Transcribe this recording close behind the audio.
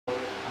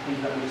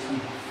think that we're just going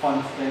to have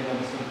fun today. That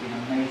it's going to be an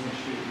amazing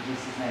shoot in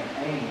Jesus' name.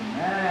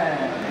 Amen.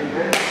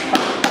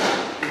 Virtual.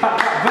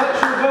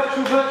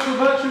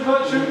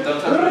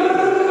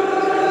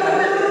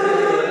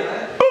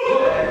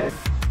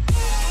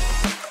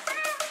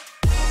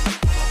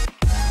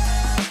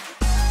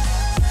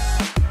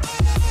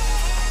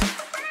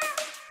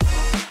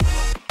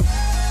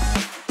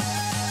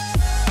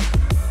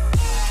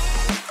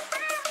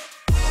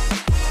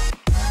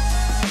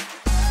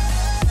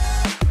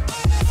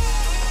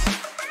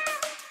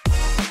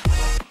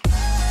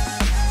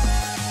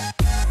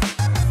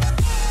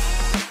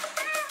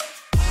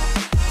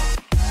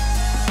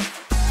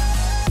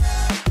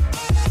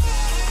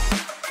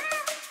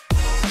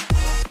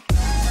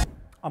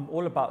 I'm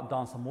all about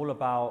dance. I'm all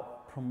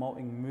about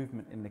promoting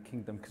movement in the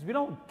kingdom because we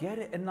don't get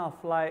it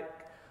enough. Like,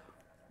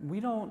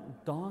 we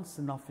don't dance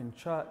enough in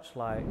church.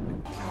 Like,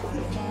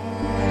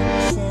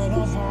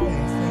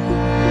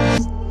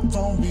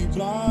 don't be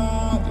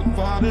blinded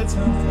by the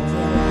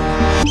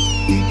temple.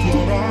 Keep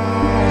your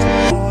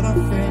eyes on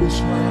the finish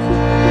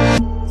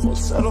line.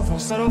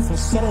 For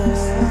settle.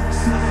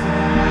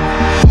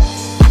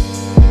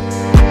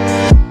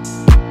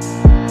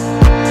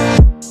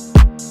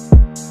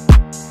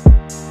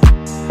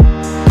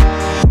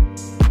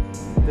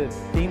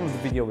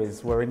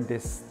 Is we're in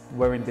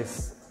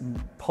this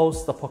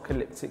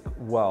post-apocalyptic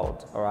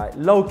world, all right?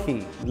 Low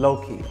key.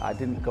 I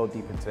didn't go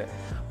deep into it,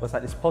 but it's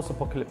like this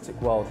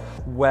post-apocalyptic world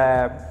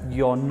where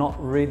you're not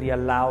really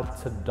allowed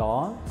to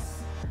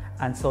dance,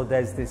 and so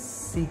there's this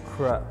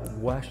secret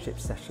worship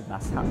session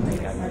that's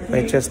happening.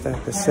 We're just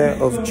at the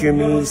set of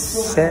Jimmy's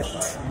set.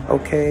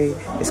 Okay,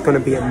 it's gonna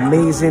be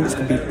amazing. It's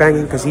gonna be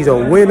banging because he's a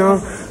winner.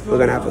 We're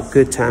gonna have a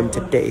good time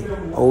today.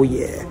 Oh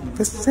yeah,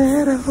 the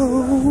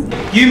settle.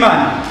 You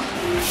man.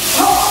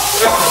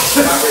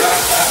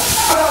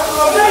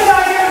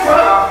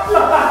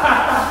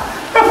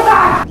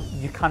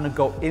 You kind of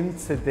go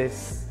into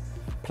this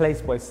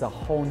place where it's a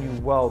whole new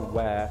world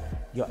where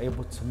you're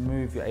able to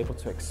move, you're able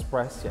to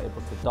express, you're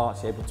able to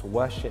dance, you're able to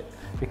worship,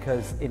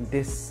 because in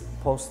this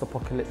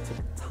post-apocalyptic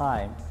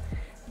time,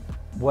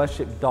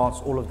 worship, dance,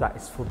 all of that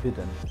is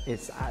forbidden.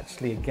 It's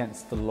actually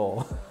against the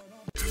law.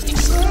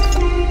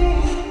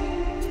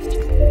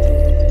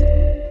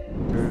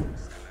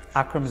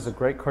 Akram is a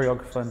great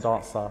choreographer and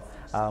dancer.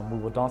 We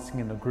were dancing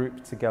in a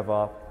group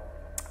together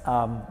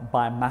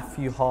by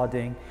Matthew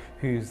Harding,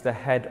 who's the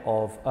head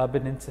of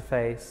Urban Dance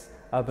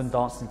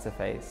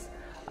Interface,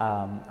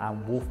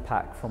 and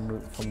Wolfpack from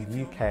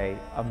the UK.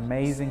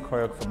 Amazing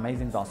choreographer,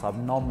 amazing dancer. I've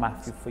known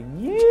Matthew for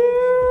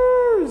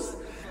years.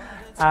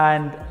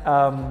 And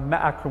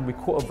met Akram, we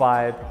caught a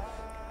vibe,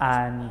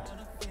 and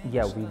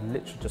yeah, we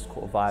literally just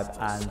caught a vibe.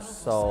 And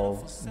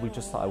so we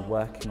just started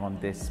working on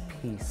this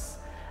piece,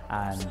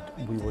 and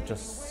we were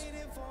just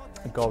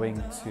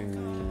going to,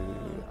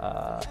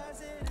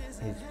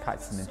 he's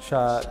practicing in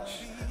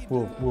church,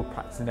 we're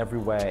practicing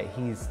everywhere.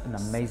 He's an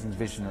amazing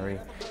visionary.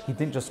 He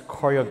didn't just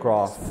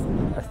choreograph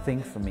a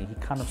thing for me, he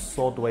kind of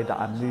saw the way that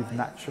I move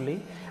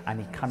naturally, and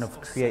he kind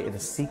of created a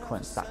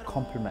sequence that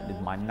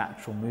complemented my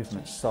natural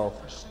movements. So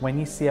when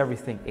you see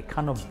everything, it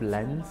kind of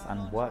blends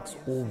and works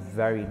all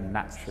very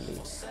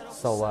naturally.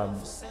 So I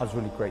was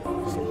really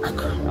grateful for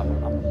him.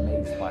 I'm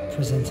amazed by it.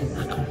 Presenting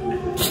Akram.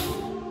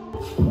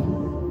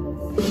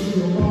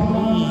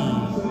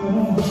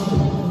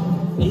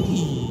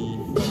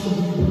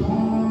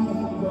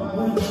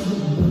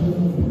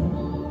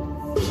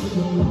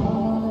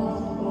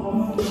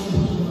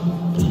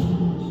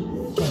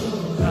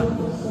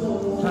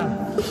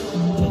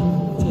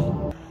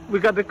 We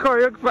got the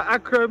choreographer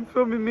Akram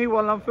filming me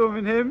while I'm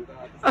filming him.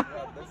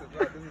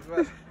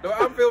 No,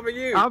 I'm filming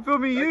you. I'm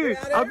filming you.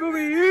 I'm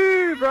filming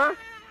you, bro.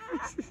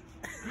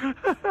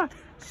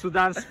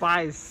 Sudan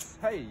Spice.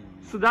 Hey.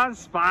 Sudan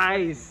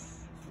Spice.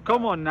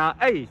 Come on now.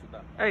 Hey.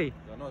 Sudan. Hey.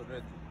 You're not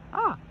ready.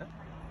 Ah.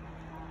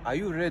 Are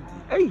you ready?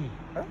 Hey.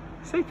 Huh?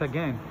 Say it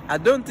again. I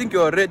don't think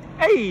you're ready.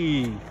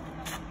 Hey.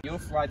 You're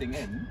sliding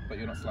in, but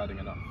you're not sliding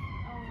enough.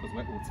 Because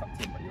we're all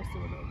tucked in, but you're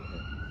still a little bit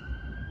here.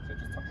 So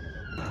just tuck in a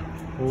little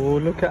bit. Oh,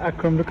 look at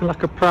Akram looking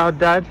like a proud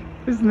dad,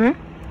 isn't he?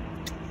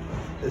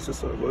 It's just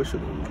so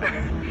emotional.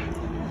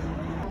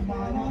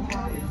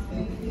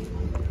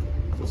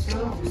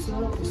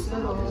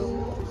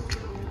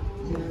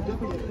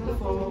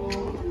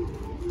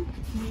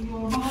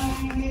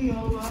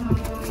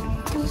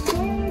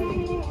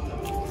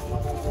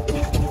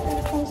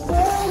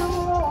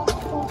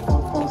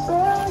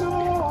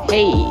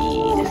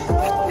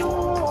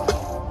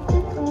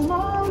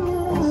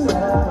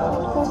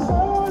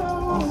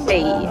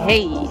 Hey.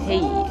 Hey.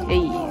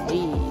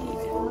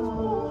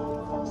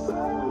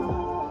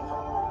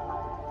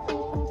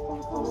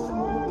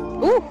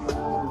 Ooh.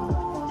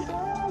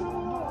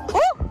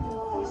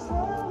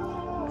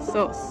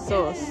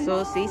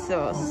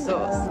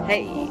 Sauce.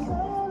 Hey.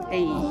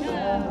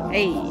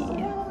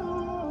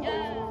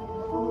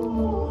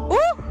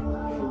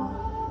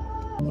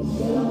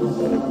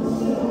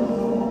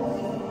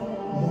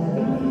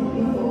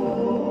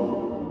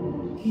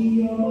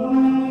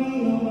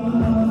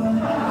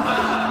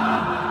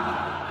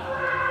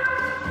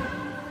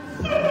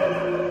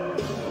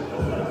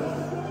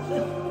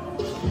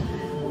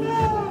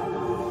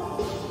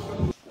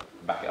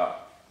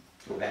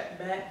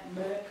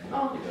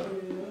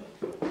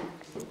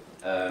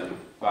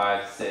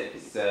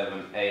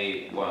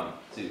 8, 1,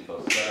 2,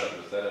 4. Set up,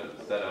 set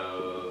up, set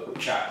up.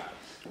 Chat.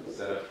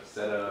 Set up,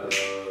 set up.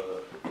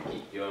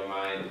 Keep your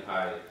mind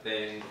high.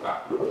 Think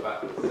back,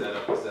 back. Set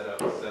up, set up,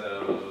 set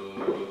up.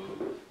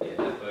 Yeah,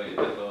 that's what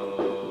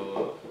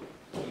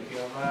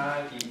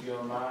keep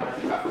your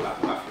mind. Back,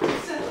 back, back.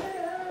 Set up.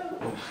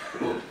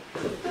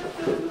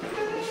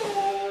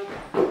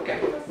 Okay.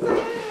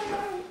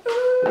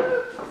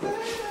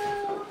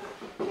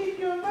 Keep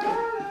your mind.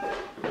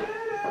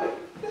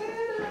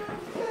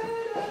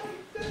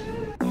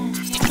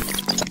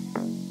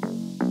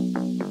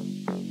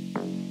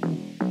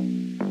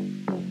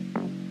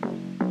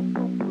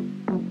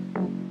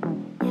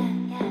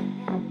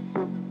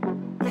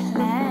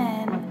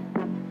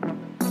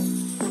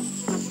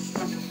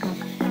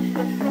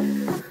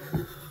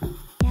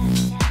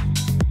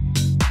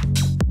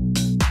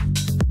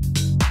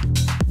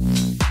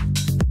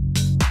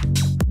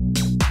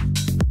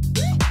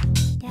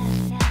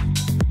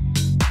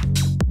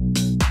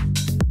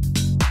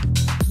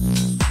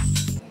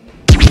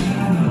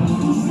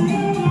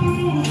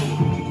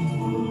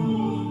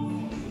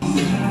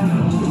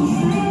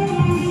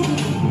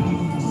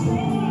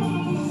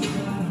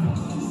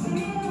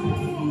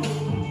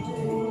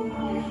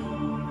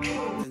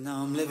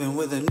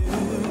 With a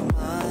new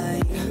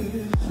mind,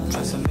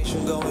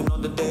 transformation going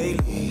on the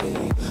daily.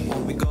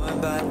 Won't be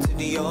going back to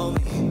the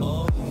old me,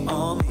 know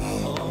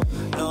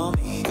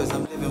me, cause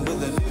I'm living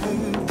with a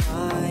new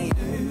mind,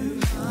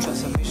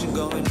 transformation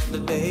going on the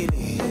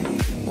daily.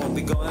 Won't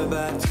be going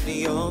back to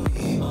the old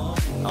me, know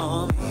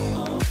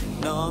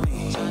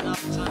me.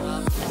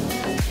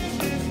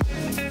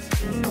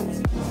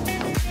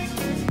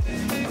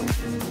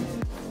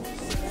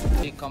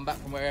 You come back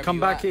from wherever Come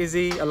you back, at.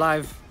 Izzy,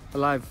 alive.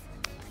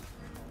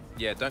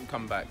 Yeah, don't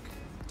come back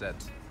dead.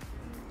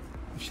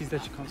 If she's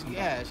dead, she can't come back.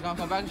 Yeah, she can't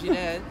come back if she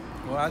dead.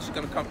 Well, how's she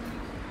gonna come?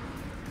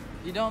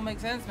 You don't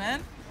make sense,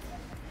 man.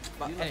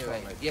 But You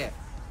anyway, don't make yeah.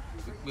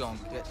 We gonna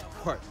get to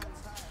work.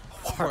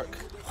 Work.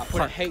 I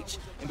put a H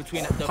in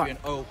between that W and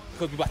O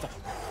because we about to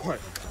work.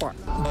 But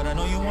I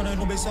know you wanna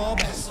know me so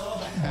bad.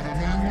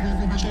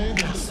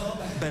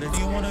 Better do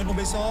you wanna know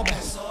me so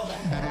bad.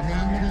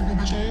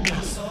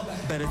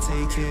 Better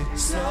take it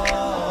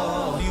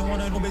slow. You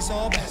wanna know me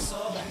so bad.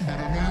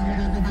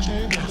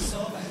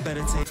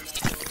 Better take.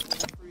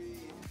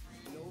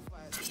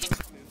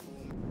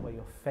 Where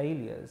your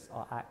failures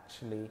are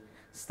actually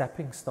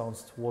stepping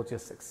stones towards your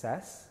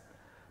success.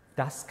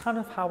 That's kind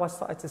of how I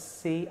started to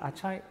see,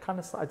 kind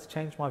of started to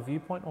change my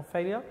viewpoint on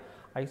failure.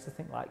 I used to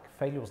think like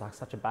failure was like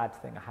such a bad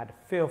thing. I had a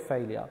fear of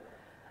failure.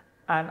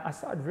 And I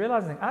started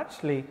realizing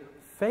actually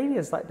failure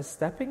is like the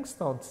stepping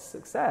stone to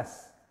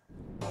success.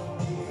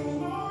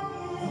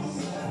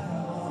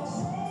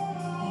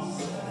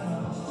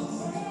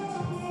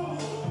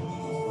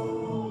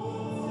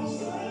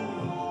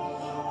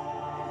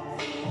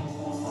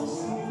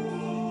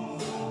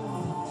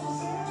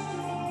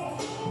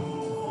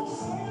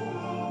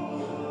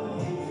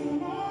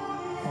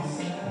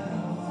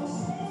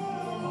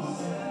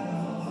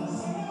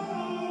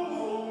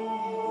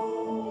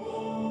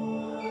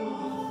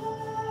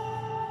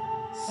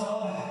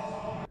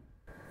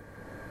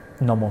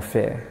 No more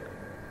fear.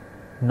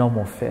 No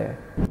more fear.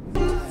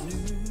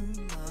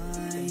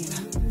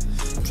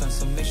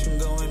 Transformation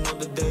going on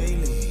the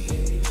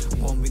daily.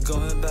 Won't be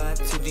going back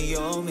to the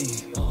old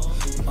me.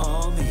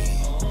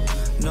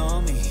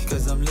 Know me,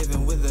 cause I'm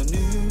living with a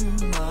new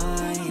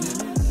mind.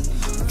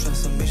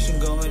 Transformation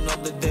going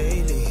on the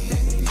daily.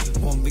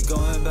 Won't be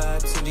going back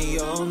to the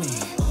old me.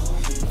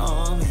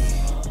 I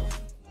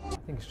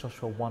think it's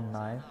Joshua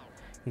 1:9.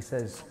 He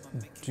says,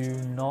 do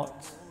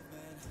not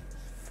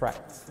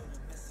fret.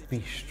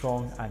 Be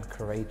strong and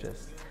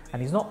courageous.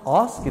 And he's not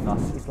asking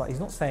us, he's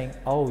not saying,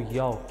 oh,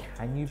 yo,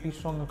 can you be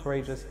strong and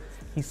courageous?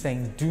 He's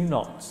saying, do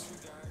not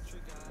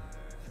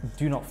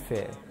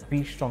fear.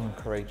 Be strong and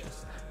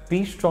courageous.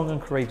 Be strong and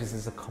courageous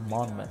is a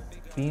commandment.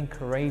 Being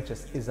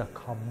courageous is a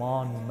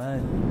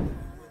commandment.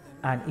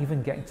 And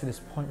even getting to this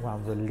point where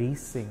I'm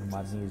releasing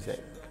my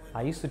music.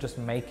 I used to just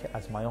make it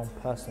as my own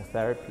personal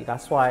therapy.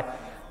 That's why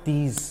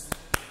they're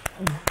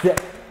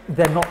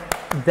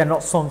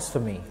not songs for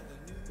me.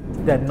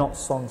 They're not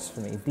songs for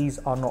me. These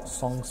are not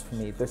songs for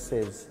me. This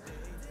is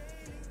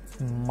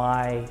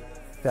my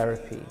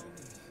therapy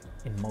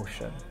in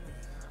motion.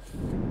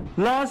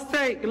 Last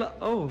take.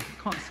 Oh,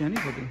 can't see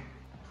anybody.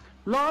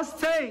 Last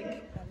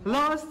take.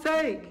 Last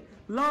take.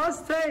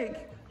 Last take.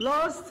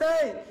 Last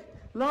take.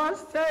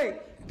 Last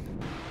take.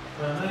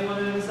 I know you want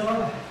to do this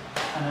all.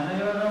 And I know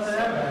you want to do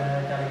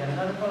that. Gotta get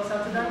another post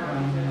after that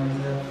round.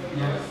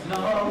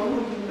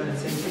 No, but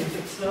take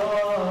it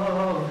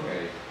slow.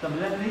 Don't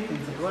let me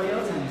think to grow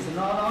your time. So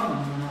no.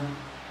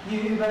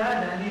 New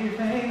bad and new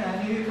pain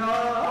and new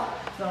car.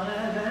 Don't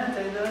let them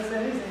take the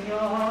space in your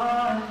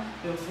heart.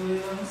 You'll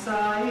feel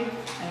inside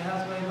and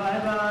that's way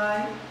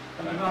bye-bye.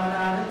 We run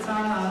out of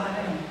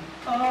time.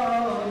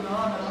 Oh no.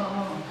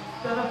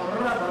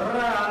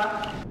 Da-da-ba-ra-ba-ra.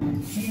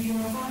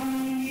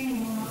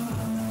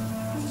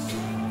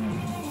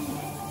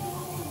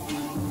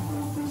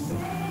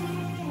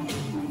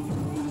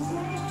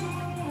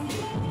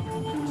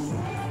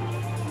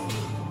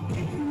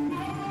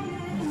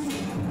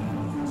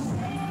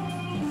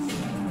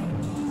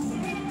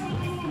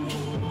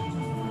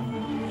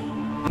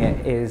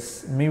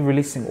 is, me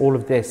releasing all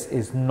of this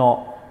is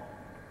not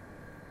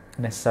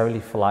necessarily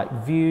for like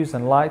views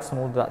and likes and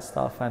all that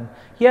stuff. And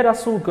yeah,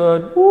 that's all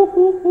good. Woo,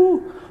 woo,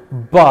 woo.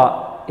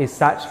 But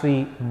it's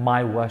actually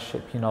my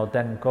worship, you know.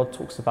 Then God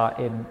talks about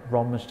in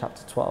Romans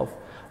chapter 12,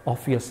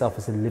 offer yourself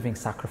as a living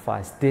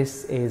sacrifice.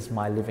 This is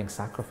my living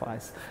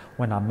sacrifice.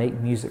 When I make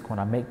music, when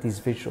I make these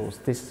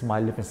visuals, this is my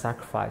living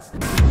sacrifice.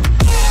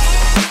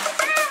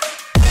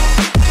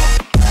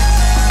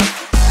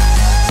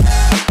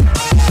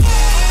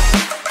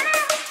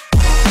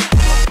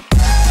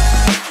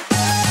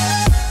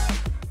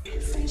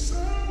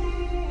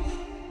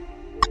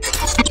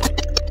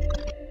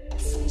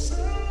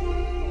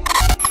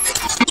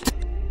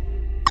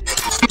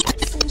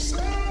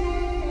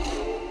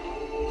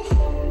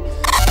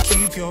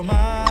 Keep your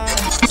mind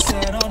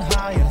set on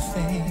higher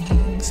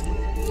things.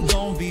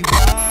 Don't be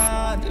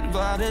blinded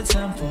by the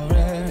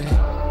temporary.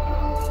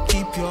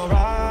 Keep your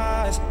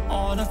eyes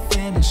on the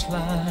finish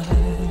line.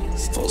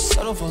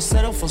 Falsetto,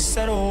 falsetto,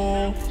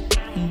 falsetto.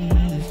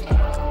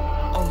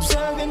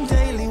 Observing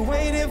daily,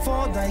 waiting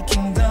for thy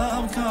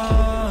kingdom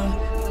come.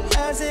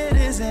 As it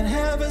is in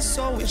heaven,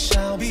 so it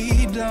shall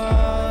be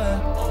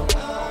done.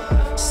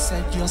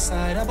 Set your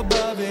sight up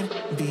above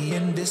it. Be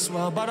in this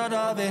world, but out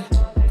of it.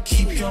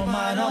 Keep your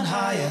mind on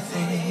higher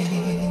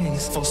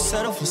things.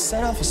 Falsetto,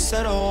 falsetto,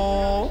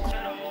 falsetto.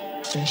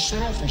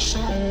 Falsetto,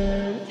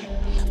 falsetto.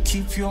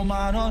 Keep your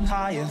mind on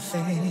higher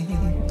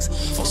things.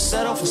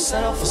 Falsetto,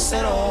 falsetto,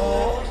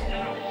 falsetto.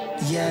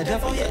 Yeah,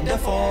 devil, yeah,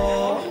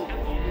 devil.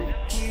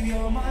 Keep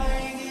your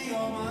mind